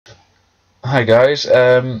Hi guys,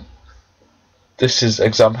 this is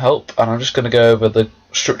ExamHelp, and I'm just going to go over the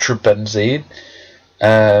structure of benzene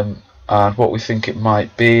and what we think it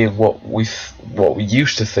might be and what we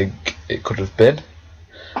used to think it could have been.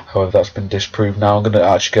 However, that's been disproved now. I'm going to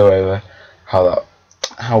actually go over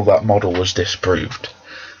how that model was disproved.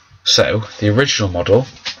 So the original model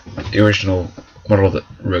that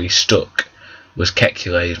really stuck was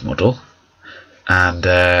Kekule's model, and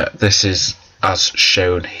this is as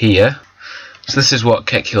shown here. So this is what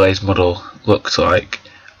Kekule's model looks like,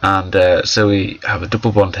 and so we have a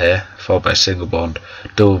double bond here followed by a single bond,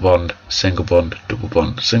 double bond, single bond, double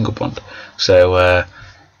bond, single bond. So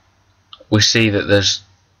we see that there's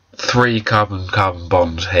 3 carbon-carbon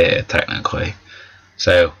bonds here technically.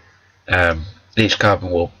 So each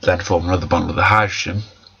carbon will then form another bond with a hydrogen,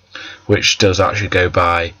 which does actually go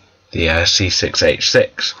by the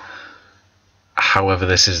C6H6. However,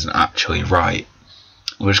 this isn't actually right.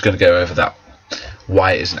 We're just going to go over that,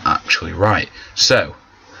 why it isn't actually right. So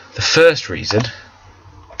the first reason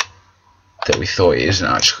that we thought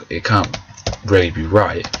it can't really be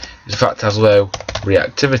right is the fact it has low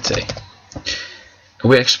reactivity.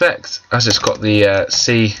 We expect, as it's got the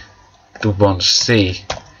C double bond C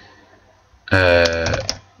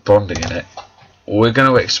bonding in it, we're going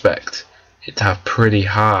to expect it to have pretty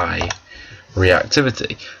high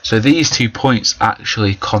reactivity. So these 2 points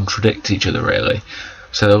actually contradict each other really.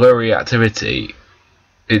 So the low reactivity,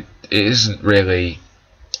 it isn't really,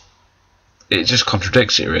 it just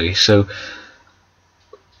contradicts it really. So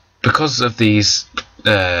because of these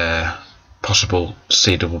possible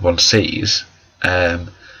C double bond C's, we're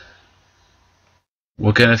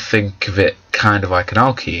going to think of it kind of like an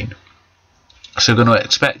alkene. So we're going to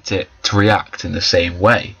expect it to react in the same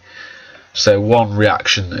way. So one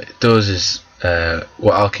reaction that it does is,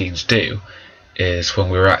 what alkenes do is when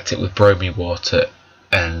we react it with bromine water,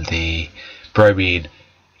 and the bromine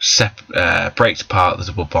breaks apart the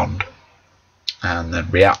double bond and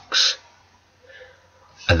then reacts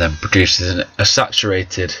and then produces a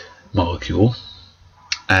saturated molecule,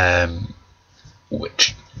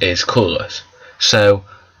 which is colourless. So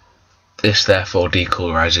this therefore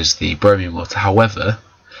decolorizes the bromine water. However,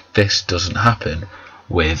 this doesn't happen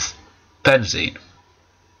with benzene.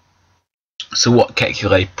 So what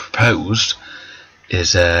Kekule proposed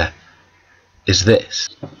is this.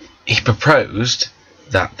 He proposed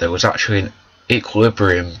that there was actually an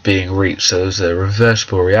equilibrium being reached, so there's a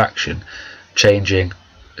reversible reaction, changing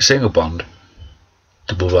a single bond,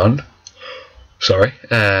 double bond,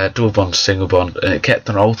 double bond, single bond, and it kept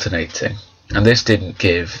on alternating. And this didn't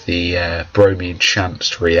give the bromine chance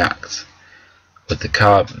to react with the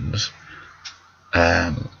carbons,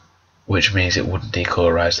 which means it wouldn't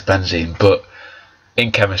decolorize the benzene. But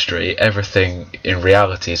in chemistry, everything in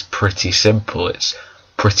reality is pretty simple. It's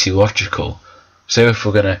pretty logical. So if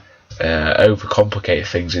we're going to overcomplicate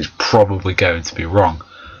things, it's probably going to be wrong.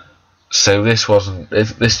 So this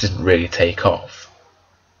didn't really take off.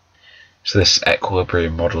 So this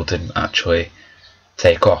equilibrium model didn't actually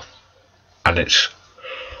take off, and it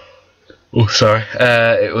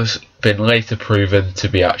was been later proven to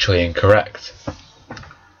be actually incorrect.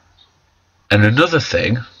 And another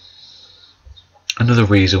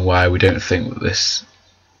reason why we don't think that this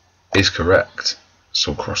is correct,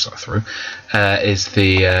 so we'll cross that through, is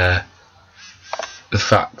the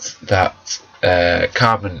fact that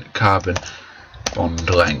carbon-carbon bond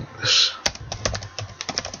lengths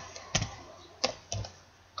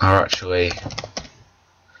are actually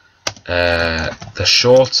they're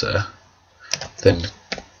shorter than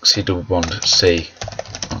C double bond C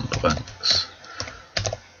bond lengths.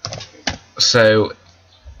 So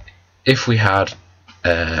if we had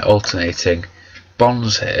alternating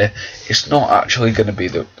bonds here, it's not actually going to be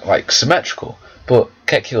symmetrical, but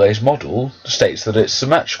Kekule's model states that it's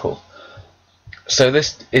symmetrical. So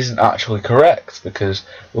this isn't actually correct, because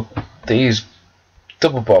these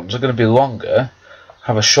double bonds are going to be longer,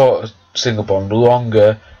 have a shorter single bond,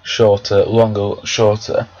 longer, shorter, longer,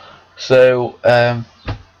 shorter. So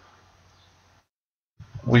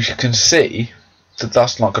we can see that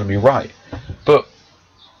that's not going to be right. But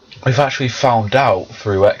we've actually found out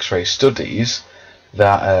through X-ray studies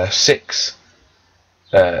that 6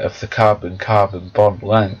 of the carbon-carbon bond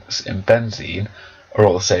lengths in benzene are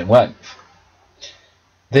all the same length.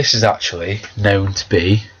 This is actually known to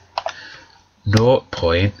be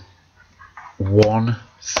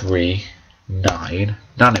 0.139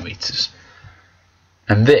 nanometers,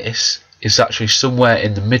 and this is actually somewhere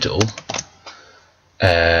in the middle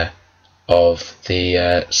of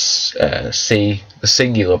the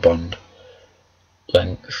singular bond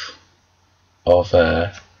length of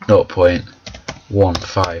 0.139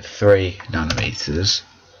 0.153 nanometers.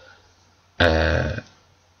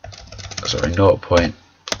 Sorry,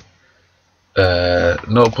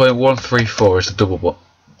 0.134 is the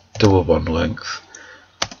double bond length,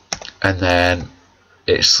 and then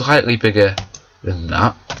it's slightly bigger than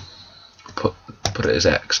that. Put it as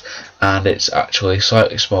X, and it's actually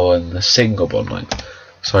slightly smaller than the single bond length.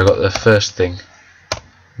 So I got the first thing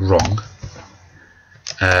wrong.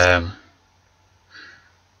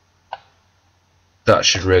 That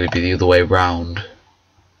should really be the other way round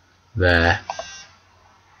there.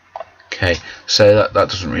 Okay, so that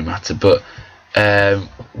doesn't really matter, but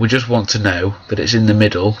we just want to know that it's in the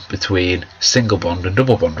middle between single bond and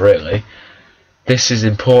double bond, really. This is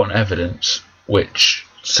important evidence which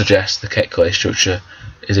suggests the Kekule structure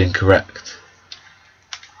is incorrect.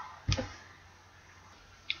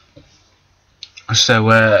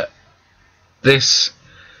 So this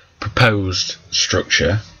proposed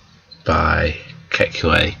structure by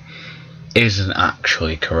Kekule isn't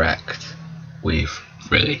actually correct, we've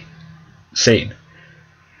really seen.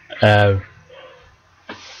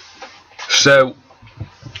 So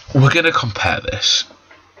we're going to compare this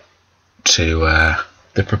to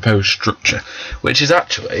the proposed structure, which is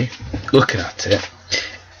actually, looking at it,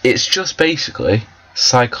 it's just basically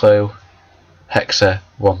cyclohexane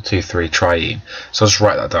triene. So I'll just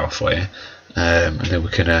write that down for you, and then we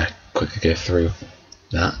can quickly go through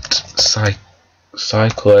that.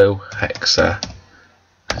 Cyclohexane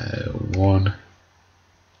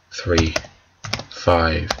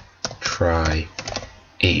 1,3,5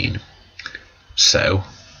 triene. So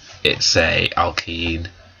it's a alkene.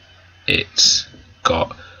 It's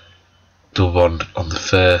got double bond on the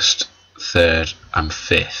first, third, and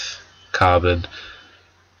fifth carbon,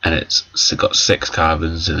 and it's got 6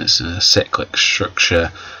 carbons, and it's in a cyclic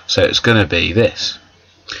structure. So it's going to be this.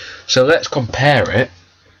 So let's compare it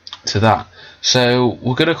to that. So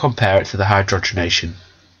we're going to compare it to the hydrogenation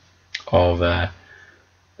of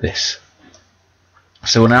this.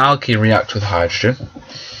 So when an alkene reacts with hydrogen,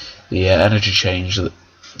 the energy change that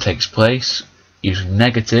takes place using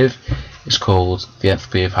negative is called the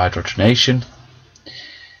enthalpy of hydrogenation.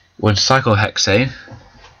 When cyclohexane,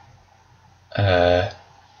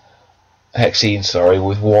 hexene,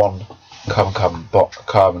 with one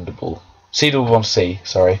carbon double C double bond C,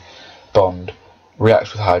 bond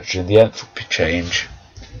reacts with hydrogen, the enthalpy change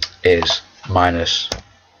is minus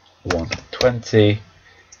 120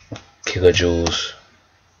 kilojoules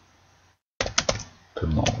per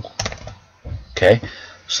mole. Okay,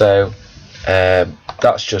 so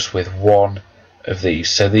that's just with one of these.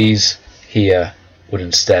 So these here would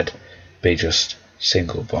instead be just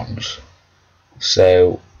single bonds.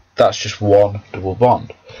 So that's just one double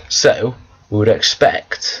bond. So we would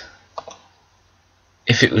expect,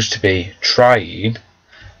 if it was to be triene,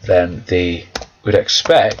 then we'd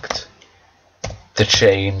expect the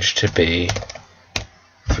change to be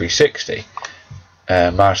 360.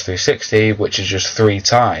 Minus 360, which is just 3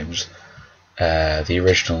 times the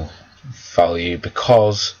original value,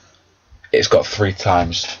 because it's got 3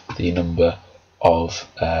 times the number of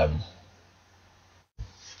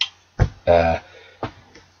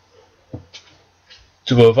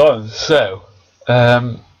double bonds. So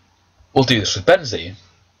we'll do this with benzene,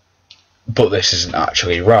 but this isn't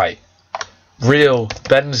actually right. Real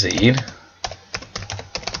benzene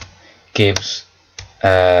gives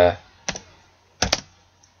a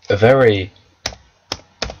very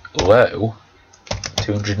low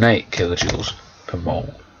 208 kilojoules per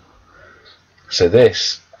mole. So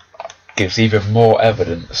this gives even more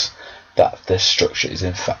evidence that this structure is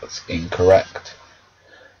in fact incorrect.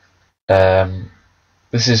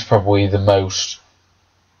 This is probably the most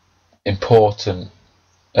important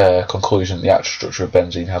conclusion. The actual structure of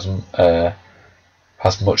benzene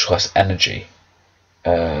has much less energy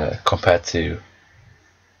compared to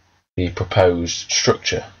the proposed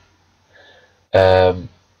structure. The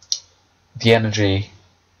energy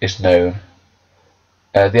is known.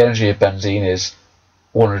 The energy of benzene is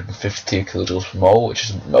 152 kilojoules per mole, which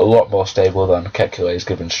is a lot more stable than Kekule's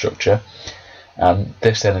given structure, and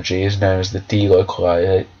this energy is known as the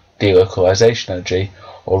delocalization energy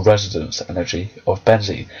or residence energy of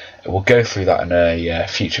benzene. And we'll go through that in a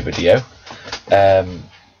future video, and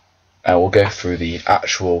we'll go through the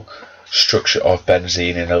actual structure of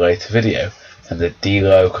benzene in a later video and the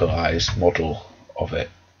delocalized model of it.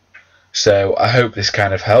 So I hope this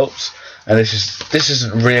kind of helps, and this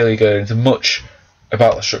isn't really going into much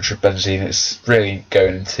about the structure of benzene. It's really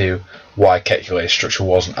going into why Kekule's structure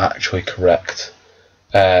wasn't actually correct.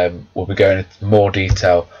 We'll be going into more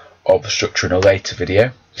detail of the structure in a later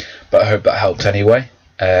video, but I hope that helped anyway.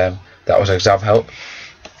 That was ExamHelp.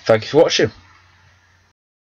 Thank you for watching.